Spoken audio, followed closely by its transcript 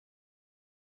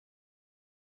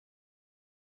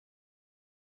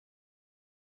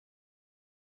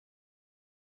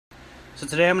So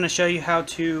today I'm going to show you how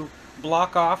to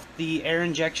block off the air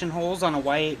injection holes on a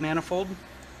Y8 manifold.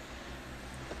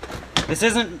 This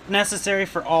isn't necessary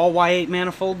for all Y8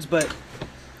 manifolds, but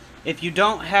if you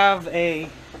don't have a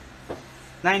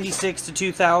 96 to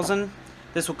 2000,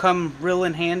 this will come real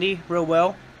in handy, real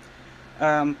well.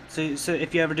 So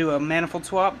if you ever do a manifold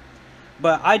swap.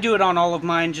 But I do it on all of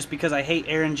mine just because I hate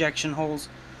air injection holes.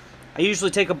 I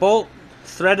usually take a bolt,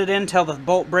 thread it in till the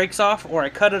bolt breaks off, or I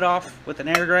cut it off with an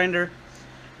air grinder,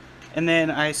 and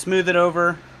then I smooth it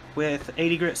over with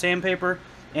 80 grit sandpaper,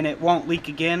 and it won't leak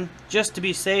again. Just to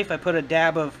be safe, I put a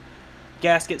dab of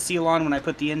gasket seal on when I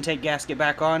put the intake gasket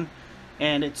back on,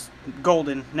 and it's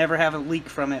golden. Never have a leak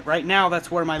from it. Right now, that's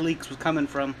where my leaks was coming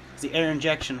from, is the air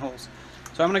injection holes.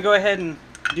 So I'm going to go ahead and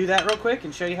do that real quick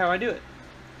and show you how I do it.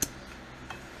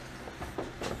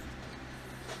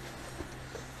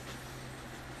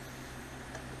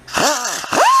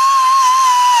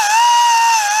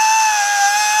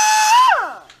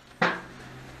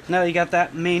 Now that you got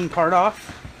that main part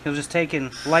off, you'll just take and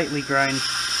lightly grind.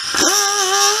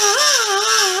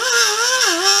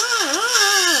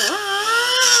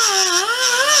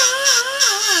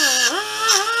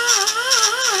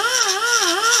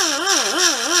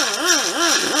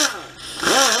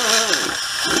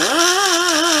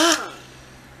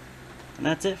 And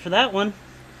that's it for that one.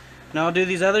 Now I'll do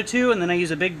these other two, and then I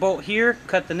use a big bolt here,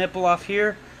 cut the nipple off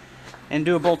here, and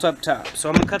do a bolt up top. So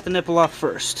I'm going to cut the nipple off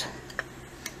first.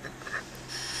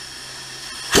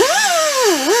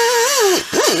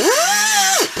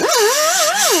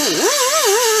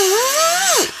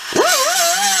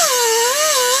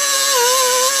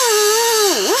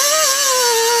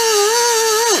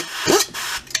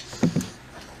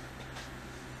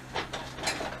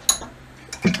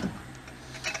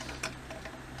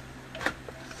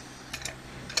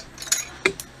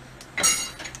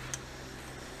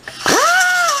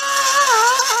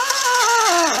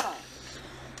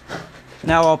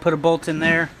 Now I'll put a bolt in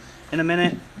there in a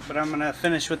minute, but I'm going to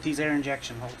finish with these air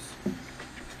injection holes.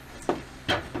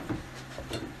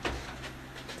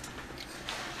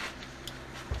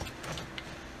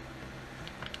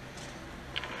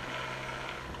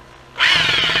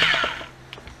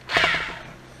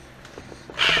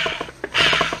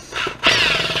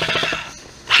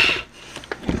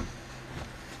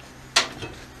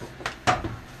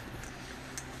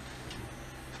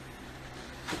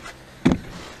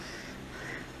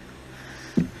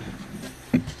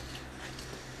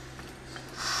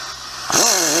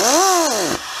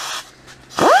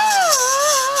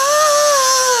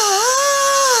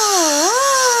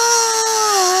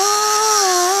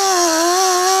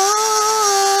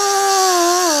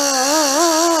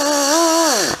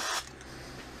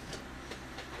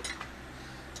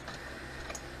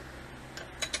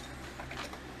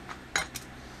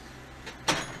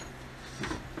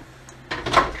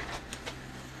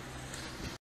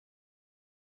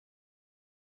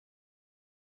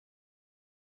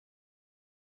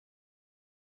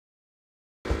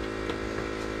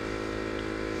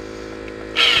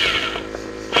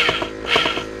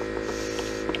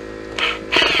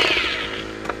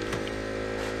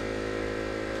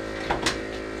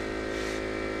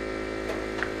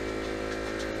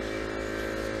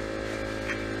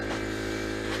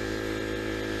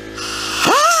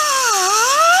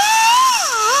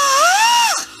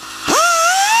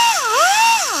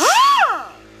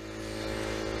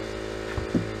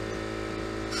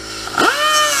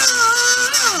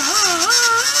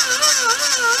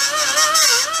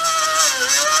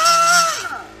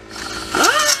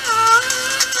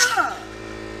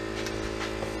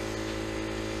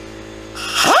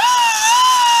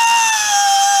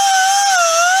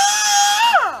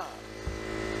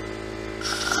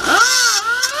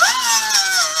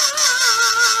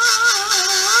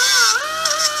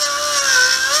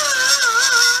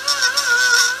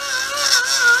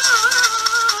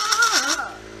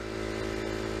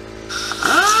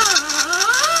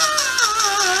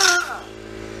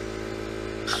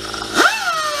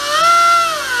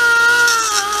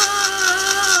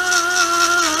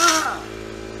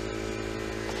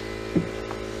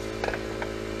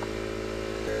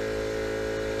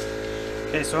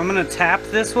 Okay, so I'm going to tap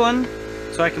this one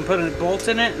so I can put a bolt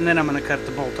in it, and then I'm going to cut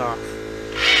the bolt off.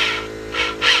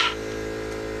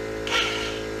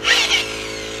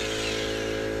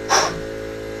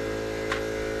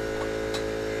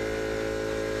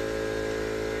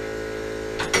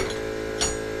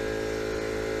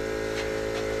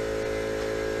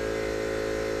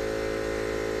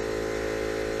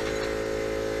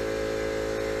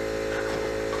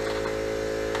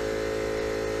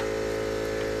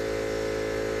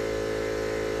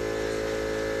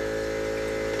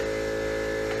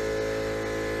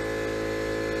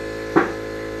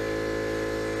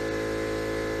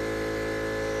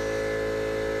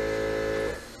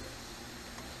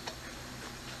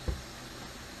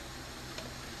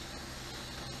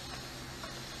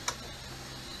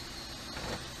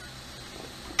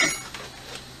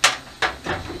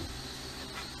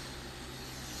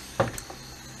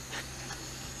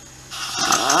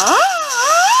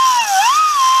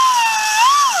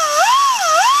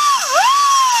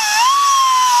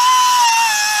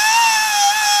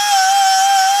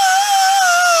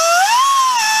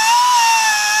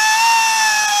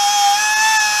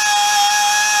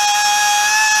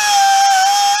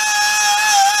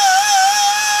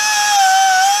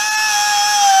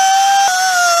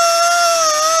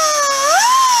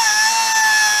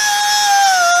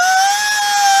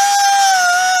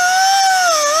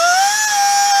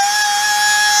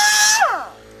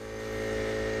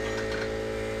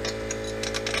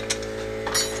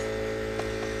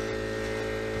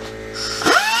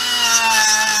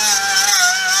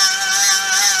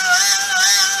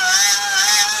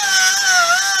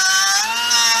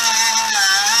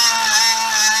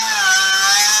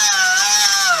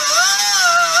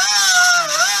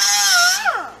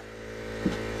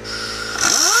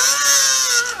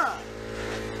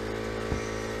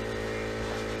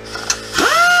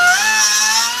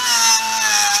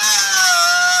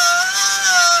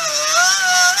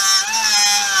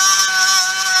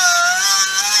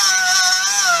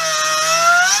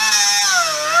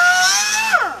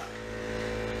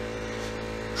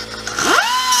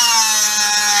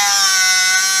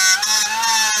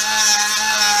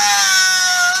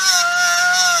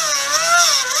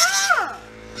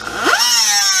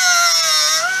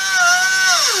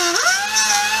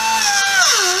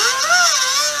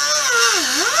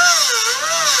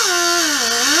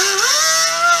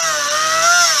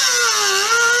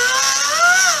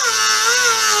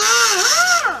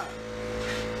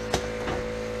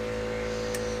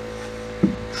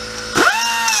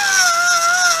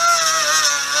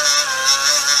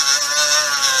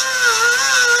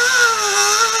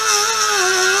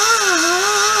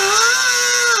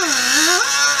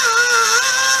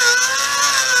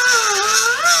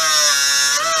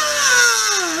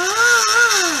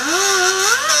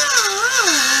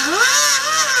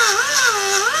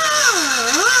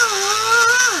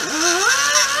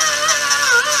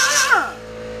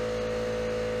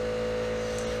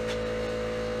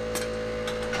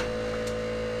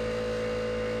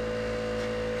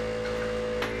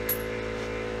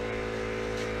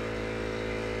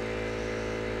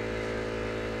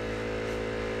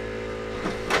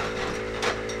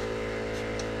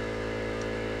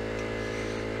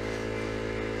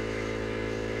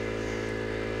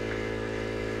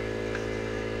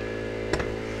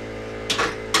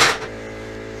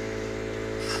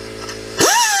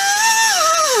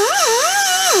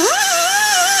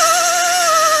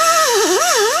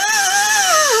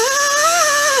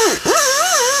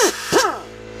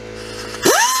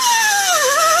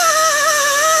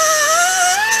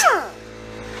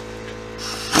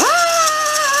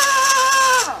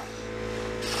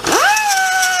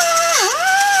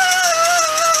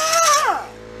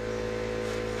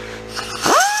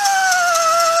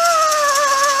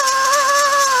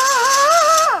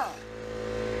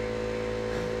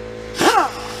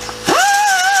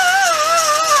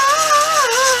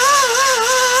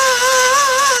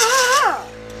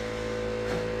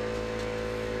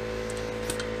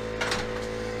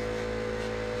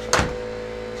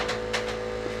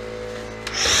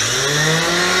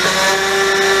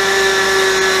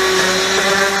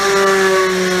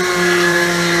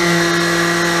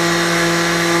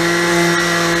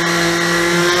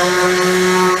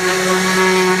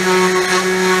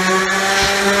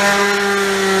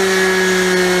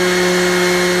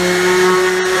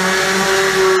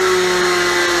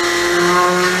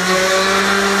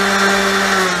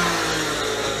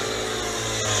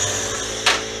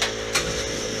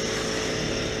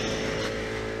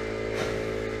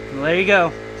 you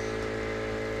go.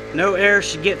 No air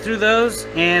should get through those,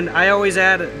 and I always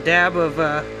add a dab of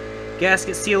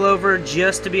gasket seal over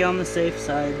just to be on the safe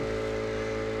side.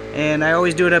 And I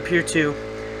always do it up here too.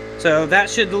 So that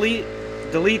should delete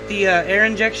the air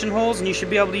injection holes, and you should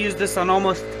be able to use this on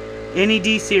almost any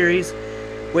D series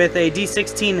with a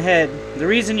D16 head. The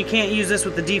reason you can't use this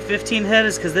with the D15 head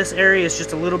is because this area is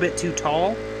just a little bit too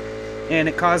tall and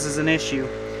it causes an issue.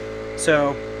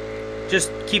 So just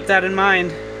keep that in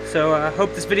mind. So I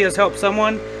hope this video has helped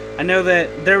someone. I know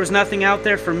that there was nothing out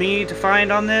there for me to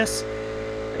find on this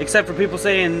except for people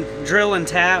saying drill and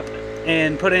tap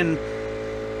and put in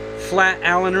flat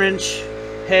Allen wrench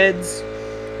heads,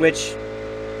 which,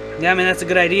 yeah, I mean, that's a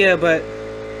good idea, but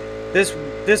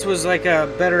this was like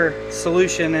a better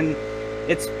solution, and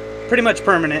it's pretty much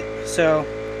permanent. So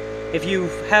if you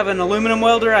have an aluminum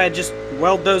welder, I just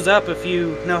weld those up if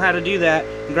you know how to do that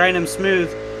and grind them smooth.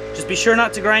 Just be sure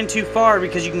not to grind too far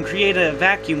because you can create a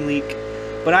vacuum leak.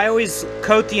 But I always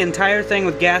coat the entire thing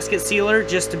with gasket sealer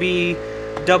just to be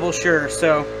double sure.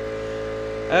 So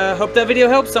hope that video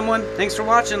helps someone. Thanks for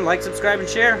watching. Like, subscribe, and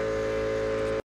share.